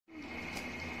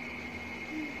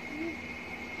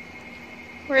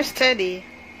Where's Teddy?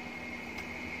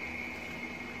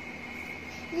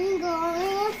 I'm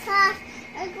going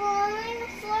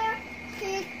for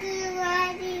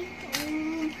security.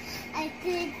 I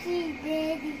could see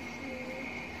Daddy.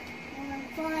 I'm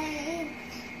flying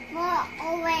far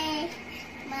away.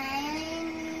 My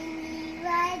mini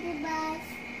ride the bus.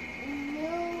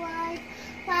 No I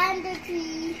find the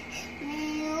tree.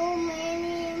 Many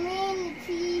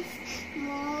trees.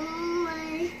 Mom,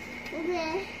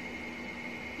 okay.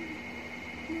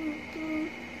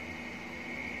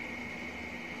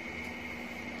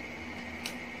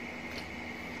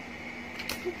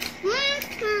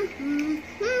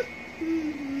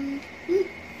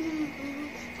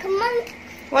 Come on.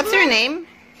 What's your name?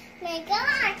 Miggy,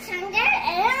 Alexander,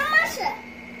 and Masha.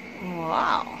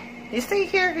 Wow. You stay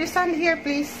here. You stand here,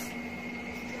 please.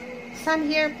 Stand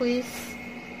here, please.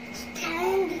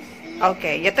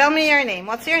 Okay, you tell me your name.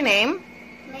 What's your name?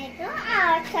 Miggy,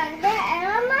 Alexander,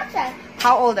 and Masha.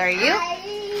 How old are you?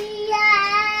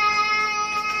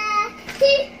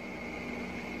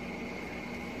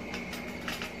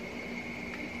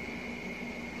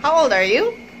 How old are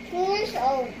you? 2 years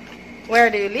old. Where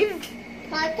do you live?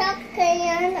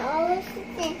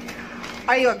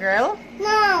 Are you a girl?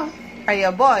 No. Are you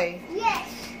a boy? Yes.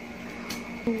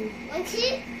 Want to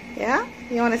see? Yeah?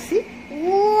 You want to see?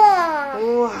 Wow.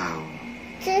 Wow.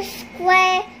 This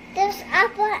square, this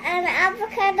apple and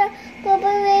avocado,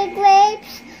 blueberry,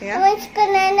 grapes, Yeah. orange,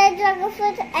 banana, dragon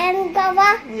fruit, and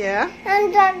guava, Yeah.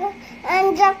 and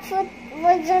jackfruit,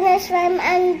 gonna swim,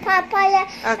 and papaya,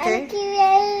 Okay. and kiwi,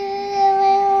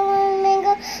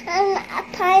 mango, and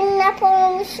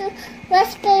pineapple,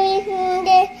 raspberry,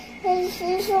 and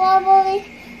strawberry,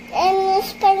 and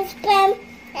spam,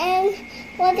 and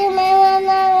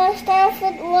watermelon,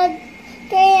 starfruit, wood,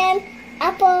 and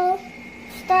apple,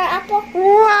 star apple.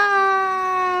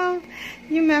 Wow.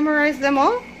 You memorized them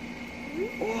all?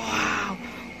 Wow.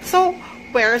 So,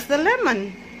 where's the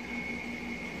lemon?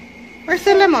 Where's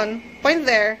the lemon? Point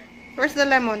there. Where's the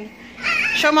lemon?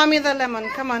 Show mommy the lemon.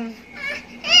 Come on.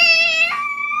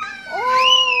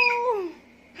 Oh.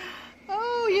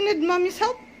 Oh, you need mommy's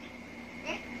help?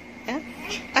 Yeah?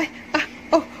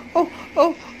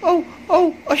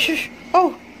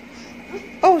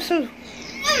 Oh, shush.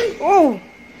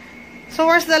 So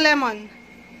where's the lemon?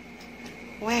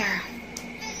 Where?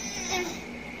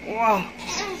 Wow.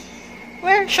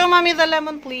 Where? Show mommy the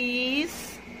lemon,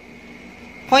 please.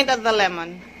 Point at the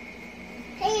lemon.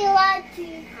 Hey, what?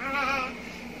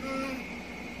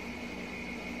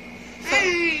 So,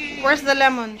 where's the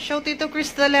lemon? Show Tito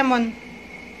Chris the lemon.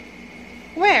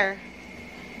 Where?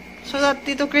 So that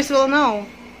Tito Chris will know.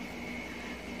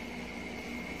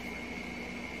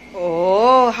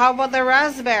 Oh, how about the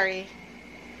raspberry?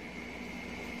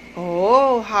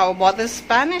 Oh, how about the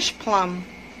Spanish plum?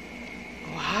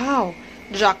 Wow.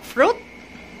 Jackfruit?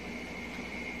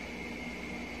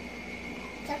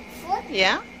 Jackfruit?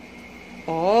 Yeah.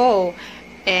 Oh,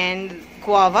 and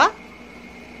guava?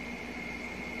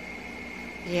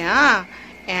 Yeah.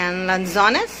 And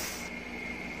lanzones?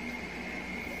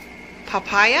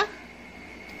 Papaya?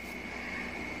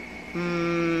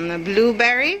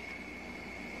 Blueberry?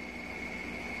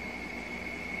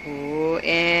 Oh,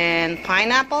 and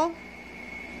pineapple?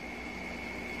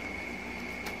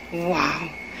 Wow.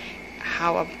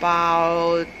 How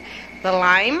about the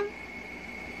lime?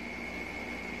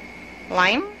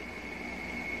 Lime?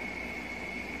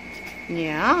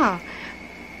 Yeah.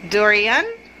 Durian?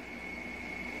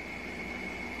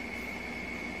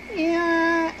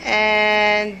 Yeah.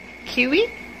 And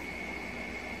kiwi?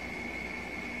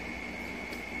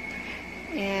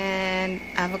 And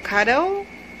avocado?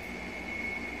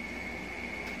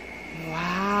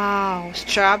 Wow.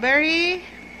 Strawberry?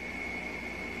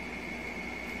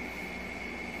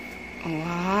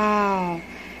 Wow.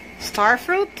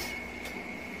 Starfruit?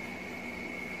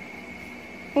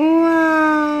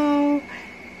 Wow.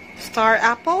 Star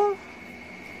apple?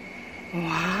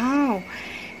 Wow.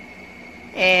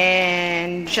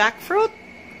 And jackfruit?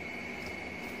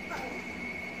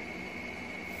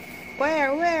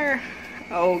 Where?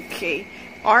 Okay.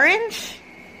 Orange?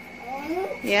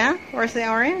 Yeah? Where's the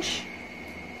orange?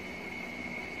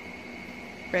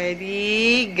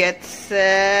 Ready, get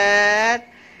set,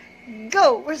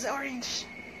 go! Where's the orange?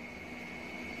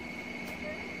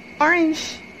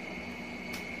 Orange.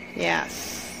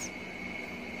 Yes.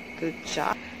 Good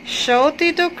job. Show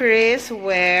Tito Chris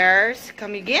where's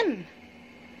Camigin.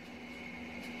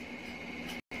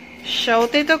 Show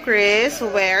Tito Chris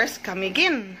where's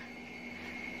Camigin.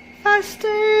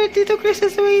 Faster! Tito Chris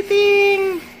is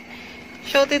waiting.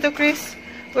 Show Tito Chris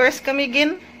where's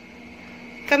Camigin.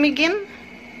 Camigin.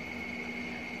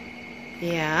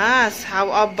 Yes.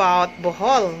 How about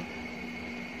Bohol?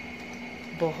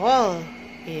 Bohol.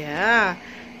 Yeah.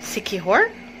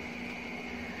 Sikihor?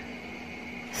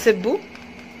 Cebu?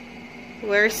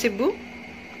 Where's Cebu?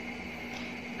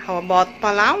 How about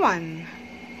Palawan?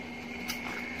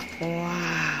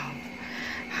 Wow.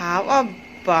 How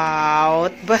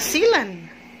about Basilan?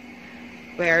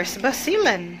 Where's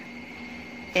Basilan?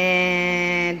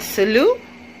 And Sulu?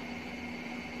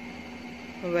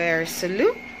 Where's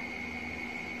Sulu?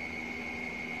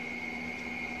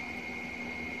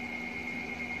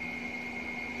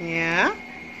 Yeah.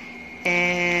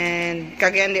 And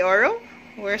Cagayan de Oro?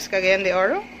 Where's Cagayan de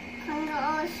Oro?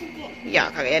 Cagayan City.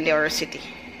 Yeah, Cagayan de Oro City.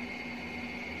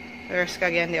 Where's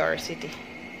Cagayan de Oro City?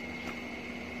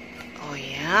 Oh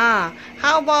yeah.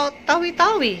 How about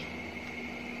Tawi-Tawi?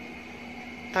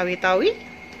 Tawi-Tawi?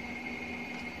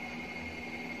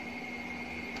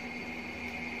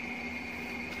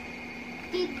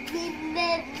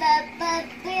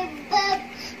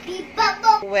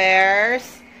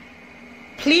 Where's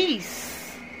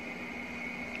please?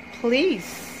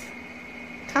 Please.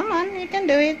 Come on, you can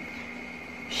do it.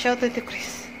 Show Tito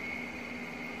Chris.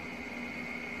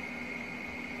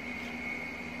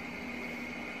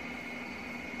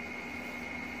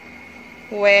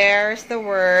 Where's the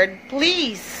word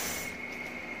please?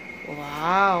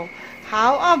 Wow.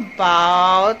 How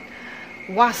about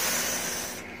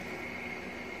was?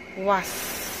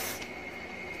 Was.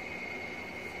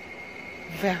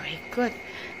 Very good.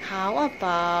 How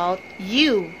about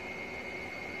you?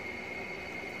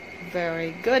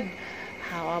 Very good.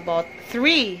 How about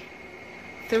three?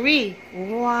 Three.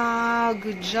 Wow,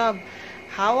 good job.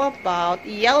 How about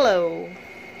yellow?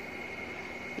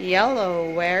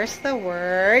 Yellow. Where's the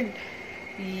word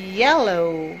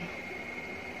yellow?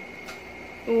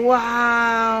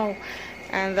 Wow.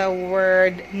 And the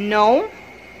word no?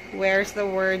 Where's the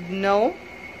word no?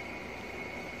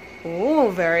 Oh,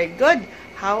 very good.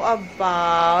 How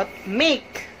about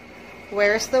make?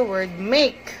 Where's the word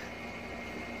make?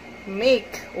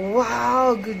 Make.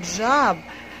 Wow, good job.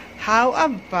 How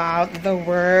about the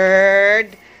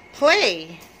word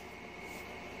play?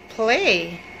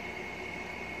 Play.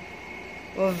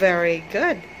 Well, very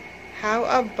good. How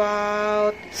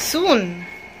about soon?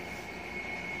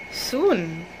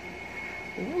 Soon.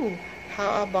 Ooh.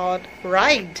 How about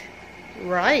ride?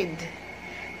 Ride.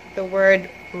 The word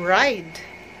ride.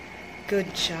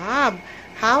 Good job.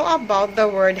 How about the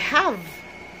word have?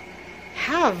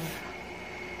 Have.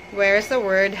 Where's the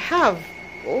word have?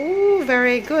 Oh,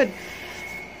 very good.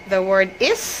 The word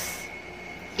is.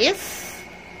 Is.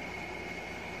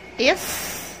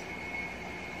 Is.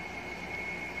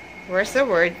 Where's the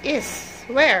word is?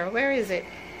 Where? Where is it?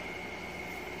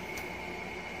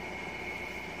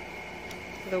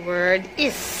 The word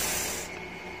is.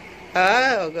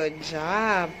 Oh, good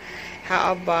job.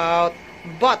 How about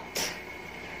but?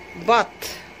 But.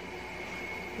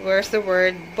 Where's the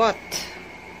word but?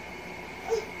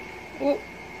 Oh,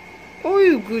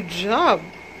 oh, good job.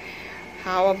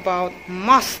 How about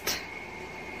must?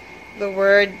 The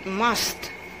word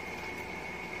must.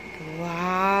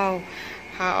 Wow.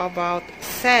 How about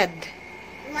said?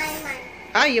 My.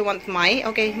 Ah, you want my?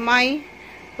 Okay, my.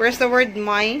 Where's the word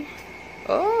my?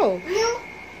 Oh.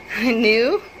 New.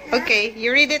 New? Okay,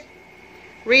 you read it.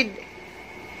 Read.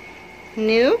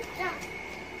 New?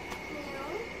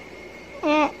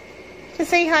 Oh, just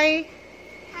say hi.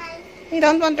 Hi. You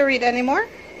don't want to read anymore?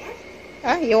 Yes.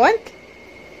 Ah, you want?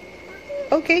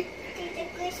 Okay. Tito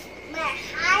Chris.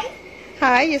 Hi.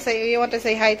 Hi, you want to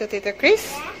say hi to Tito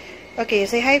Chris? Yeah. Okay, you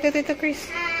say hi to Tito Chris.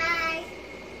 Hi.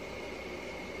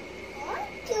 What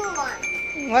do you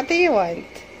want? What do you want?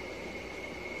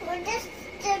 What does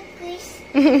Tito Chris?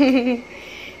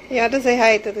 You want to say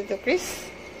hi to Tito Chris?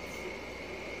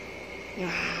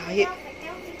 Wow,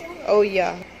 oh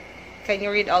yeah. Can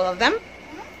you read all of them?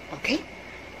 Okay.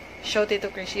 Show Tito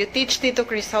Chris. You teach Tito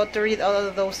Chris how to read all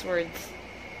of those words.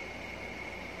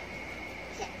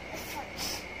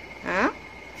 Fruits. Huh?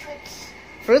 Fruits.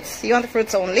 Fruits? You want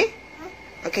fruits only?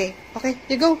 Okay. Okay.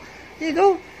 You go. You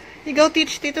go. You go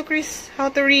teach Tito Chris how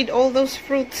to read all those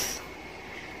fruits.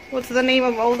 What's the name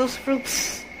of all those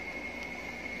fruits?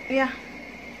 Yeah.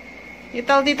 You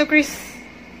tell Tito Chris.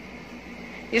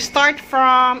 You start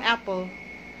from apple.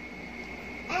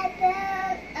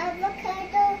 Apple,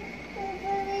 avocado,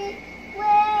 blueberry,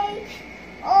 grapes,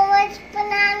 orange,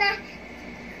 banana,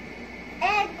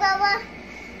 egg, guava,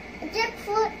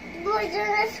 jackfruit,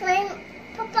 poisonous rain,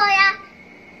 papaya,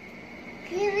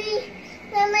 kiwi,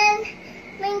 lemon,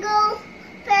 mango,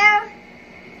 pear,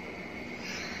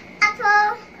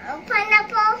 apple,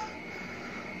 pineapple,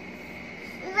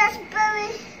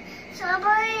 raspberry,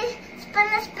 strawberry,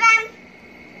 Spanish plum,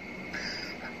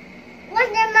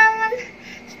 watermelon,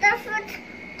 star fruit,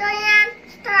 durian,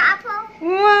 star apple.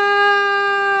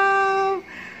 Wow!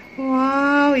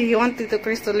 Wow! You want Tito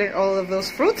Chris to learn all of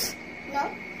those fruits? No.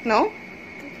 No?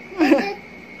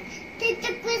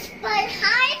 Tito Chris, but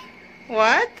hi.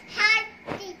 What? Hi,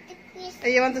 Tito Chris.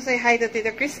 You want to say hi to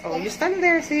Tito Chris? Oh, you stand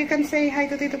there so you can say hi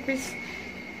to Tito Chris.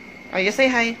 Oh, you say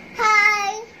hi.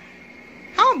 Hi.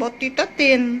 How about Tito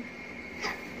Tin?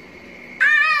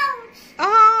 Ouch.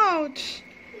 Ouch!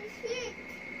 Hit.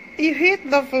 You hit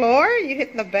the floor? You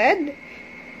hit the bed?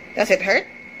 Does it hurt?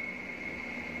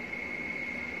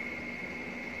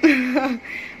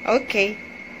 Okay.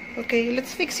 Okay,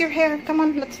 let's fix your hair. Come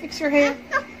on, let's fix your hair.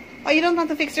 Oh, you don't want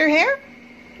to fix your hair?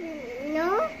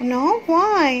 No. No?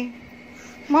 Why?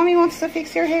 Mommy wants to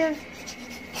fix your hair.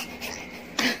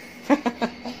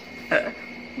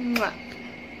 Mwah.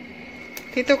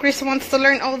 Tito Chris wants to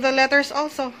learn all the letters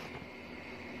also.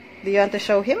 Do you want to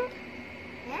show him?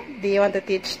 Yeah. Do you want to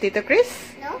teach Tito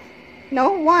Chris? No.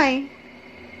 No? Why?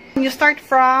 You start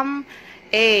from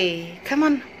A. Come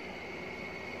on.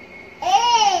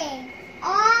 A.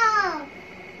 O.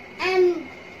 M.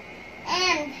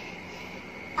 N.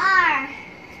 R.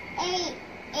 A.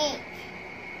 8.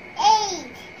 8.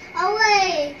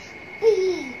 Away. B.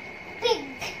 Big.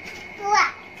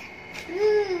 Black.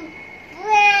 Blue.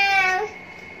 Brown.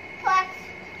 Black.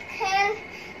 Can.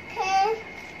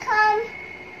 Come.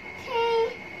 Can.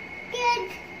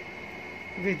 Good.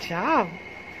 Good job.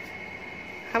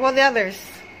 How about the others?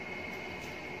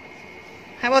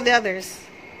 How about the others?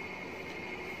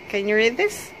 Can you read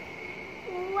this?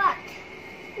 What?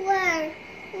 Where?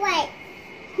 Wait.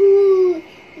 Who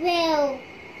will?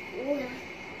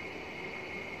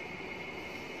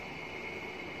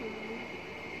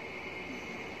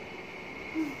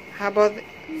 How about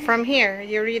from here?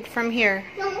 You read from here.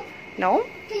 No. No?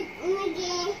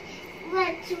 Miggy.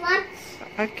 What?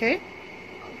 Okay. Okay.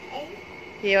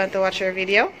 You want to watch your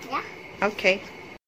video? Yeah. Okay.